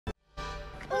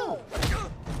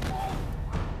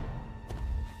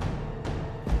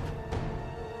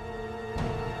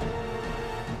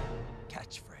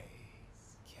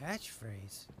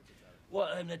Catchphrase? Well,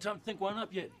 I haven't had time to think one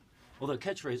up yet. Although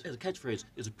catchphrase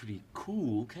is a pretty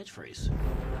cool catchphrase.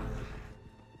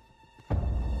 No.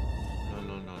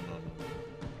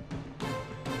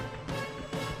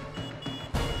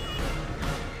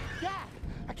 Dad,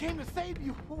 I came to save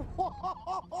you.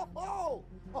 Whoa!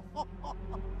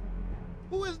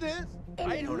 Who is this?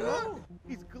 I don't know.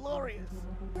 He's glorious.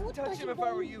 Touch him if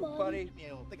I were you, buddy. You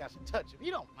don't think I should touch him.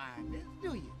 You don't mind this,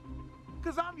 do you?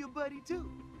 Because I'm your buddy,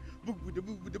 too. I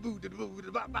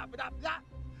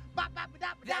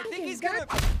think he's gonna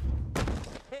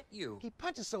hit you. He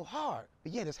punches so hard,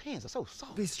 but yet his hands are so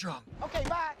soft. Be strong. Okay,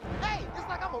 bye. Hey, it's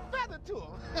like I'm a feather to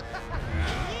him.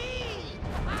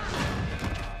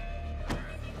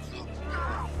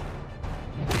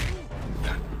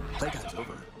 Playtime's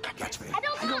over. Catch me. I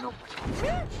don't know.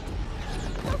 Get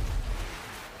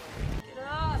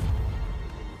up.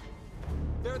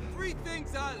 There are three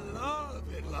things I love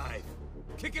in life.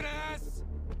 Kicking ass,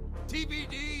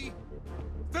 TBD,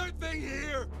 third thing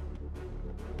here.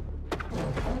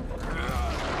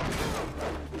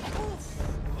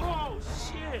 Oh,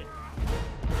 shit!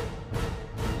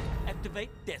 Activate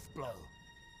death blow.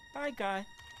 Bye, guy.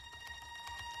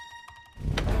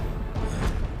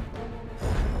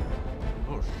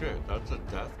 Oh shit, that's a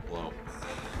death blow.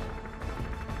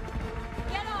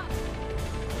 Get up!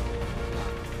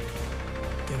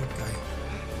 Get up, guy.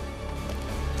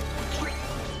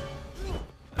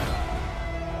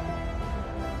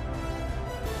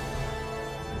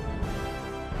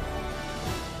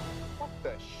 What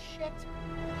the shit?